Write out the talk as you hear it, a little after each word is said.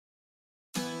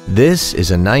This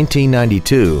is a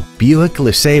 1992 Buick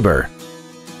LeSabre.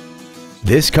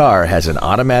 This car has an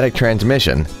automatic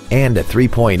transmission and a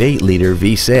 3.8-liter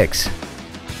V6.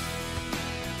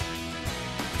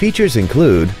 Features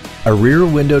include a rear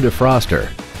window defroster,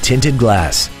 tinted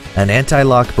glass, an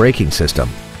anti-lock braking system,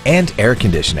 and air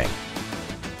conditioning.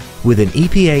 With an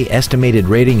EPA estimated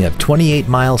rating of 28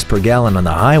 miles per gallon on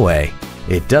the highway,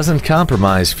 it doesn't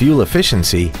compromise fuel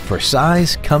efficiency for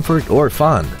size, comfort, or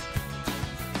fun.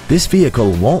 This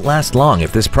vehicle won't last long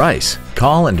at this price.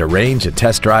 Call and arrange a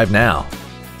test drive now.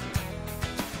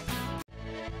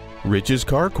 Rich's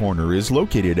Car Corner is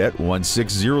located at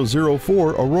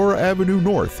 16004 Aurora Avenue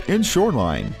North in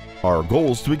Shoreline. Our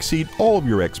goal is to exceed all of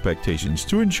your expectations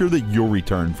to ensure that you'll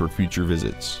return for future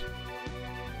visits.